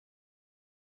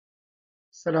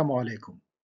Assalamu alaikum.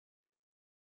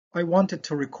 I wanted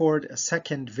to record a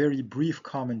second very brief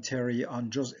commentary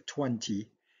on Juz' 20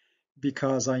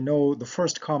 because I know the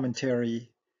first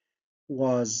commentary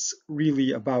was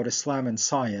really about Islam and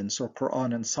science or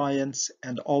Quran and science,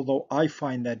 and although I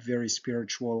find that very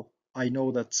spiritual, I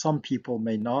know that some people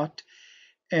may not.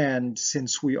 And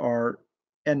since we are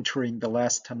entering the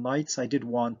last 10 nights, I did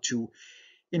want to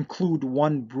include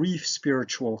one brief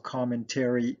spiritual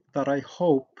commentary that I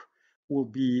hope will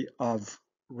be of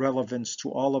relevance to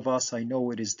all of us. I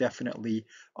know it is definitely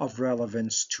of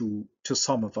relevance to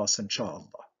some of us, inshallah.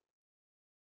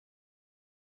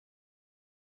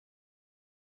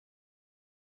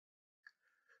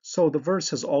 So the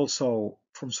verse is also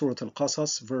from Surah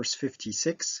Al-Qasas, verse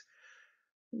 56.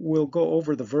 We'll go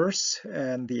over the verse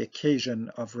and the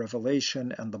occasion of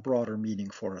revelation and the broader meaning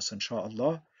for us,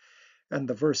 inshallah. And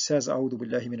the verse says, أعوذ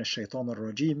بالله من الشيطان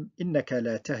الرجيم إنك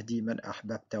لا تهدي من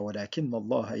أحببت ولكن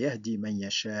الله يهدي من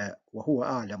يشاء وهو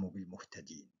أعلم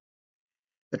بالمهتدين.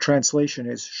 The translation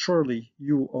is, surely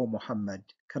you, O Muhammad,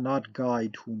 cannot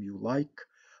guide whom you like,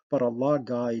 but Allah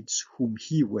guides whom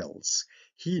He wills.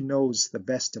 He knows the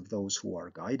best of those who are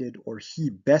guided, or He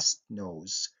best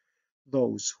knows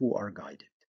those who are guided.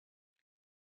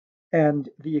 And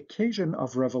the occasion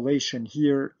of revelation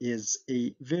here is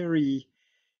a very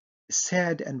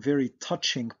sad and very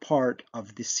touching part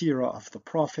of the seerah of the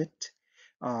Prophet.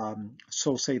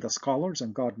 So say the scholars,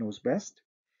 and God knows best.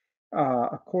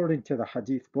 According to the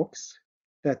Hadith books,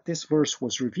 that this verse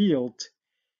was revealed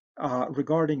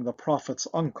regarding the Prophet's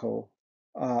uncle,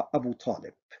 Abu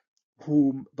Talib,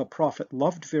 whom the Prophet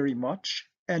loved very much,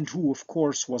 and who, of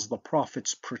course, was the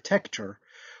Prophet's protector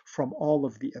from all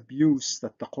of the abuse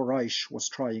that the Quraysh was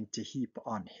trying to heap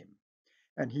on him.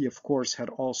 And he, of course, had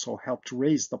also helped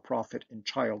raise the Prophet in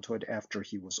childhood after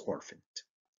he was orphaned.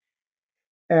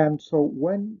 And so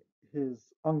when his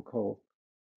uncle,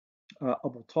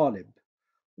 Abu Talib,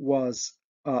 was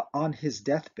on his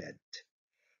deathbed,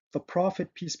 the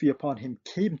Prophet, peace be upon him,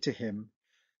 came to him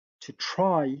to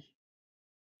try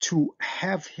to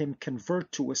have him convert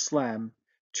to Islam,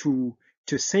 to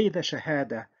say the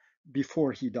Shahada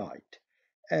before he died.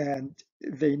 And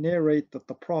they narrate that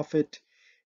the Prophet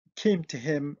came to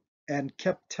him and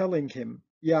kept telling him,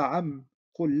 Ya Am,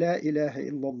 قل لا إله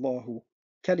إلا الله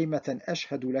كلمة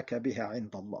أشهد لك بها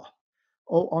عند الله.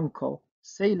 O uncle,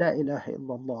 say La ilaha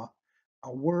illallah,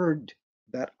 a word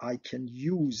that I can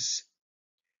use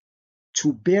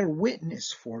to bear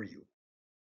witness for you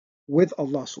with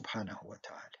Allah subhanahu wa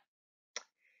ta'ala.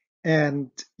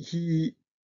 And he,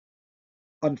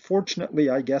 unfortunately,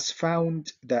 I guess,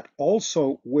 found that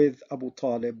also with Abu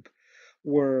Talib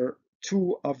were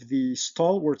two of the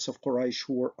stalwarts of Quraysh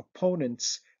who were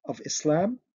opponents of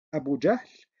Islam, Abu Jahl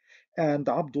and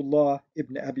Abdullah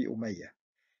ibn Abi Umayyah.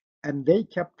 And they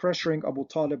kept pressuring Abu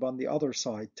Talib on the other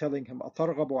side, telling him,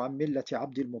 أَتَرْغَبُ عَنْ مِلَّةِ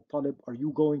عَبْدِ الْمُطَّلِبِ, are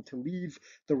you going to leave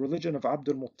the religion of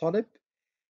Abdul Muttalib?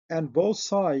 And both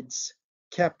sides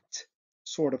kept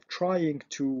sort of trying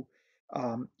to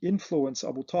influence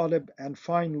Abu Talib, and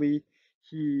finally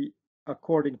he,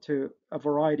 according to a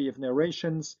variety of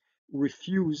narrations,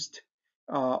 refused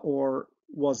or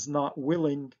was not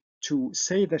willing to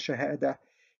say the Shahada.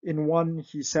 In one,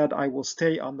 he said, I will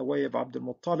stay on the way of Abdul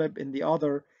Muttalib. In the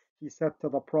other, he said to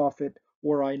the Prophet,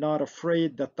 were I not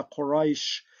afraid that the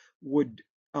Quraysh would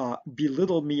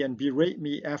belittle me and berate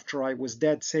me after I was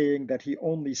dead, saying that he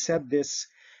only said this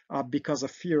because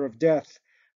of fear of death,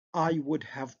 I would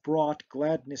have brought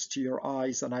gladness to your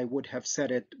eyes and I would have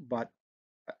said it, but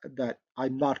that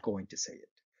I'm not going to say it.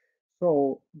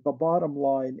 So the bottom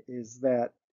line is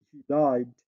that he died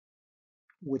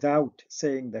without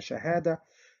saying the Shahada,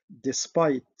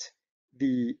 despite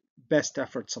the best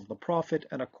efforts of the Prophet.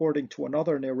 And according to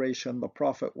another narration, the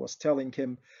Prophet was telling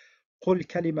him, قل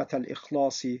كلمة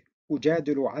الإخلاص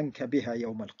أجادل عنك بها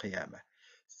يوم القيامة.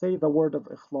 Say the word of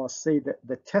ikhlas, say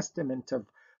the testament of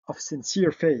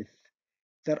sincere faith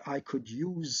that I could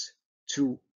use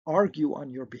to argue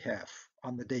on your behalf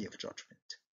on the day of judgment.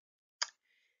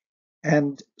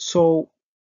 And so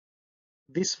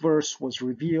this verse was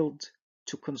revealed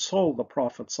to console the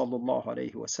Prophet sallallahu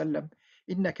alaihi wasallam.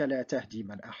 إنك لا تهدي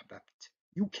من أحببت.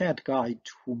 You can't guide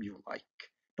whom you like,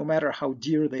 no matter how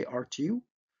dear they are to you.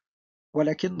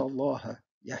 ولكن الله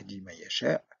يهدي من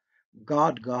يشاء.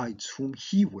 God guides whom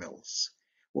He wills.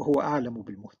 وهو أعلم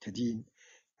بالمهتدين.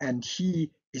 And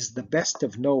He is the best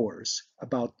of knowers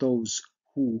about those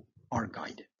who are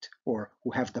guided or who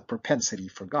have the propensity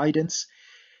for guidance.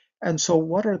 And so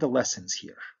what are the lessons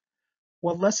here?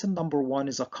 Well, lesson number one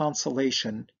is a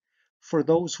consolation for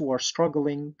those who are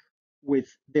struggling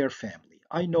with their family.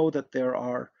 I know that there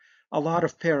are a lot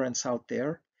of parents out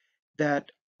there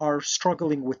that are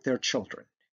struggling with their children,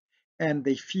 and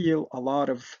they feel a lot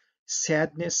of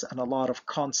sadness and a lot of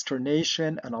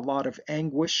consternation and a lot of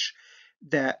anguish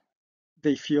that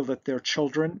they feel that their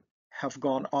children have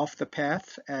gone off the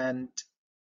path and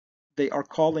they are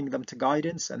calling them to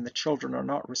guidance and the children are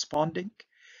not responding.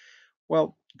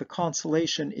 Well, the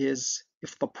consolation is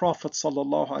if the Prophet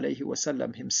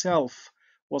ﷺ himself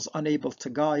was unable to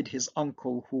guide his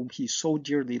uncle whom he so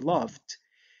dearly loved,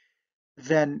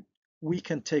 then we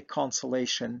can take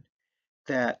consolation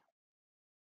that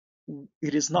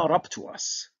it is not up to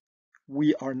us.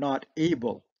 We are not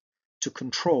able to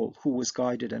control who is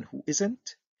guided and who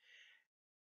isn't.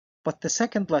 But the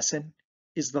second lesson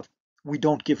is that we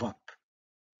don't give up.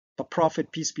 The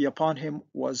Prophet, peace be upon him,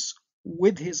 was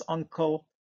with his uncle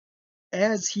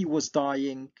as he was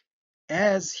dying,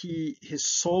 as his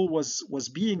soul was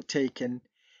being taken,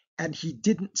 and he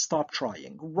didn't stop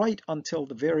trying right until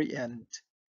the very end.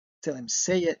 Tell him,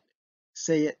 say it,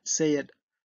 say it, say it.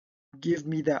 Give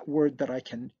me that word that I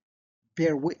can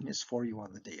bear witness for you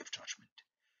on the day of judgment.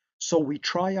 So we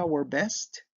try our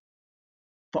best,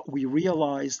 but we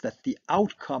realize that the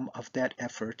outcome of that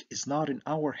effort is not in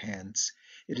our hands.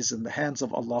 It is in the hands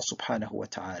of Allah subhanahu wa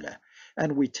ta'ala.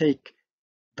 And we take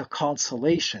the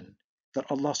consolation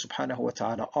that Allah subhanahu wa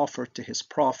ta'ala offered to his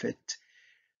prophet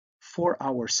for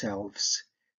ourselves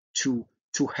to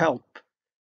help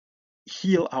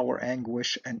heal our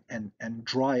anguish and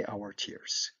dry our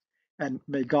tears. And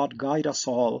may God guide us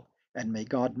all, and may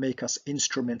God make us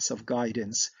instruments of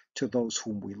guidance to those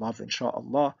whom we love,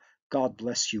 inshaAllah. God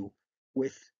bless you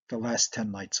with the last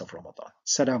 10 nights of Ramadan.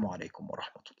 Assalamu alaikum wa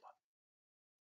rahmatullah.